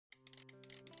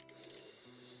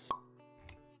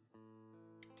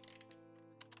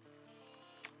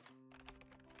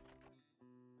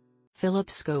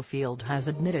Phillip Schofield has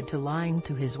admitted to lying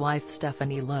to his wife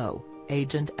Stephanie Lowe,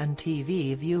 agent and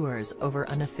TV viewers over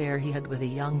an affair he had with a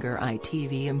younger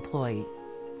ITV employee.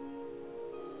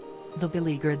 The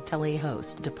beleaguered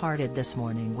telly-host departed this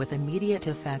morning with immediate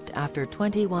effect after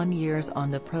 21 years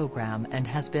on the program and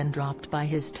has been dropped by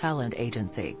his talent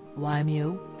agency,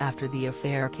 YMU, after the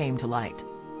affair came to light.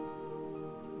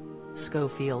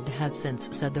 Schofield has since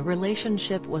said the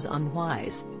relationship was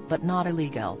unwise, but not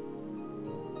illegal.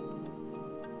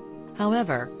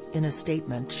 However, in a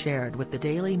statement shared with the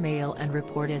Daily Mail and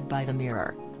reported by The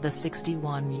Mirror, the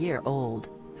 61-year-old,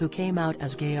 who came out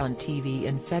as gay on TV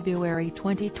in February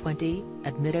 2020,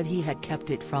 admitted he had kept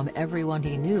it from everyone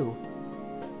he knew.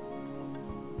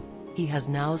 He has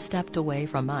now stepped away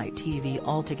from ITV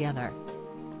altogether.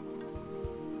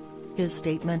 His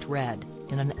statement read,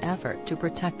 "In an effort to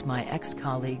protect my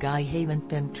ex-colleague, I haven't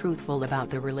been truthful about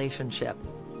the relationship.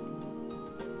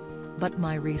 But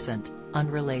my recent,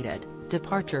 unrelated,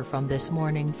 departure from this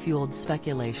morning fueled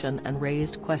speculation and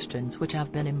raised questions which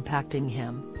have been impacting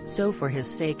him, so for his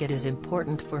sake it is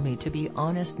important for me to be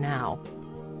honest now.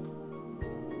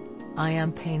 I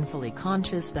am painfully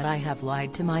conscious that I have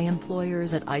lied to my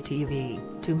employers at ITV,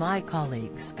 to my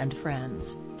colleagues and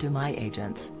friends, to my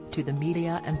agents, to the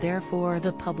media and therefore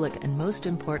the public and most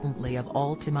importantly of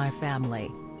all to my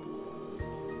family.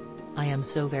 I am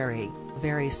so very,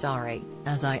 very sorry,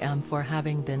 as I am for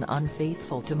having been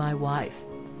unfaithful to my wife."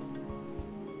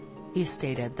 He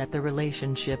stated that the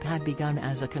relationship had begun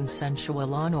as a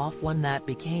consensual on-off one that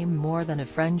became more than a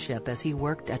friendship as he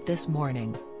worked at This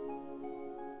Morning.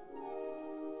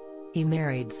 He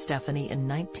married Stephanie in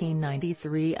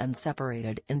 1993 and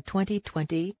separated in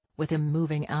 2020, with him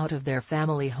moving out of their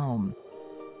family home.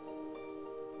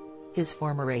 His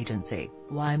former agency,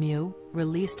 YMU,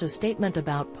 released a statement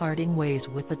about parting ways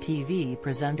with the TV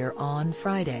presenter on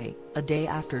Friday, a day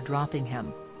after dropping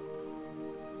him.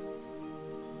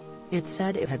 It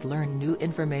said it had learned new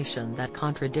information that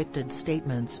contradicted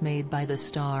statements made by the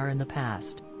star in the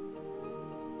past.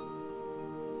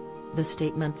 The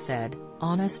statement said,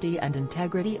 "Honesty and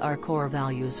integrity are core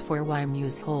values for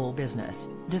YMU's whole business,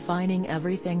 defining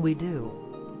everything we do.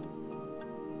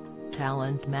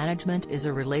 Talent management is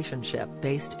a relationship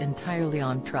based entirely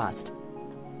on trust.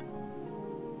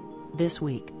 This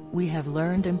week, we have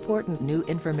learned important new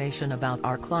information about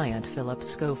our client Phillip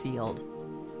Schofield.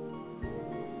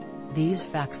 These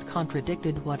facts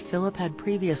contradicted what Phillip had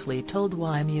previously told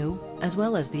YMU, as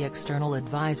well as the external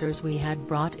advisors we had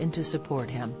brought in to support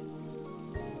him.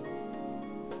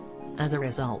 As a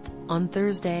result, on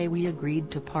Thursday we agreed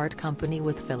to part company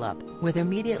with Phillip, with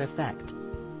immediate effect.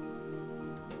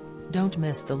 Don't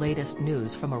miss the latest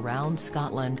news from around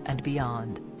Scotland and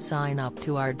beyond. Sign up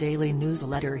to our daily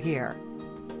newsletter here.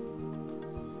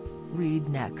 Read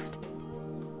next.